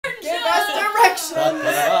action.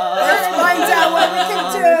 Let's find out what we can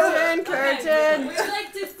do. Curtain. We'd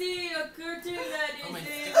like to see a curtain that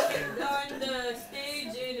is on the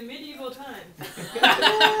stage in medieval times.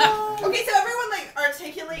 Okay, so everyone like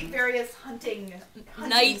articulate various hunting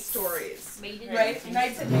Knights. stories. Maidens. Right?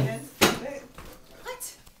 Knights and maidens.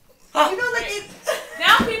 What? You know, like it.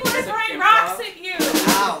 Now people are throwing rocks at you.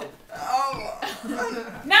 Ow. Oh.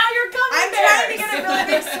 Now you're gummy I'm bears. trying to get a really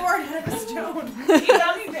big sword out of a stone. Eat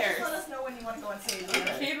gummy bears. Let us know when you want to go on stage.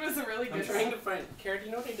 Cade was a really I'm good trying one. to find. Kara, do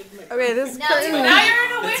you know what I did to my Okay, this Now curtain. Now you're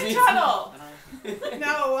in a That's wind me. tunnel.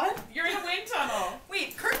 No, what? You're in a wind tunnel.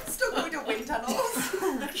 Wait, Curtin's still going to wind tunnels.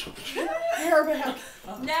 Hair back.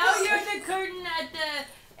 Now you're the curtain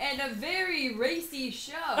at a very racy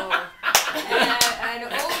show. An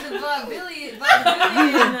old vaudevillian.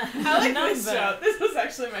 I like this show. This was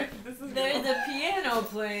actually my. This is. There's a piano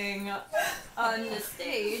playing on the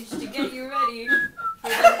stage to get you ready for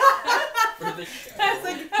the For the show. That's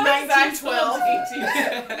like 1912.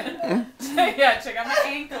 18. Yeah, check out my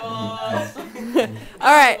ankles.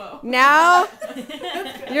 All right, now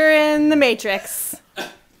you're in the Matrix.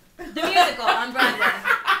 The musical on Broadway.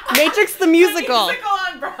 Matrix the musical. Musical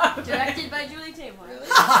on Broadway. Directed by Julie Taymor.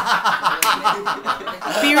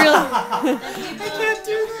 Be real. I can't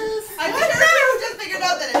do this. I'm sure you just figured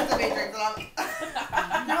out that it's the Matrix.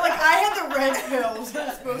 And you're like, I had the red pills.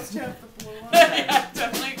 I'm supposed to have the blue one. Yeah,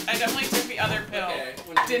 definitely. I definitely took the other pill. Okay,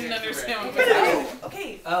 when Didn't you understand what get was ready. happening. Oh,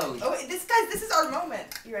 okay. Oh. Oh, wait, this is our moment.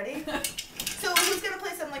 You ready? So who's gonna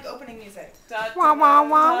play some like opening music? Wah, wah,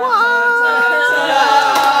 wah,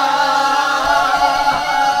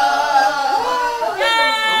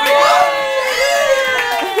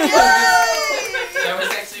 That was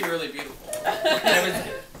actually really beautiful. That was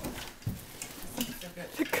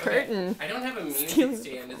The curtain. I don't have a music Stealing.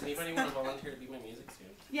 stand. Does anybody want to volunteer to be my music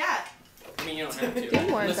stand? Yeah. I mean, you don't have to. Do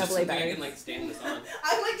more Unless there's doubly something I better. can like stand this on.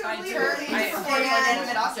 I'm like totally I do. early I- performing on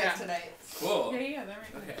mid-Oscars Yeah. tonight. Cool. Yeah, there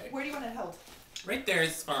we go. Okay. Where do you want it held? Right there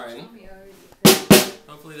is fine.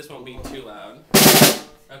 Hopefully this won't be too loud.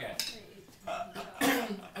 Okay.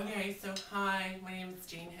 Okay, so hi, my name is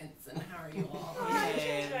Jayne Henson. How are you all?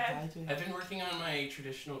 I've been working on my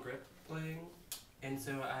traditional grip playing, and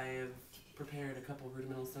so I have prepared a couple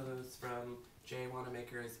rudimental solos from Jay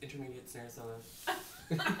Wanamaker's intermediate snare solos.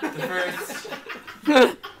 The first.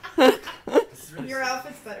 This is really Your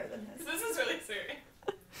outfit's better than his. This is really serious.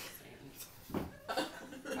 sad.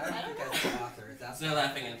 I don't think that's an author. That's There's no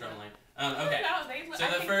laughing in drumline. Okay. No, they, So I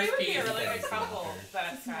the think first they would be piece- a really good It's couple. not.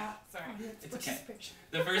 That's right. Sorry. It's okay.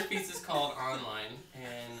 The first piece is called Online,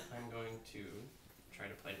 and I'm going to try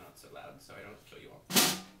to play not so loud so I don't kill you all.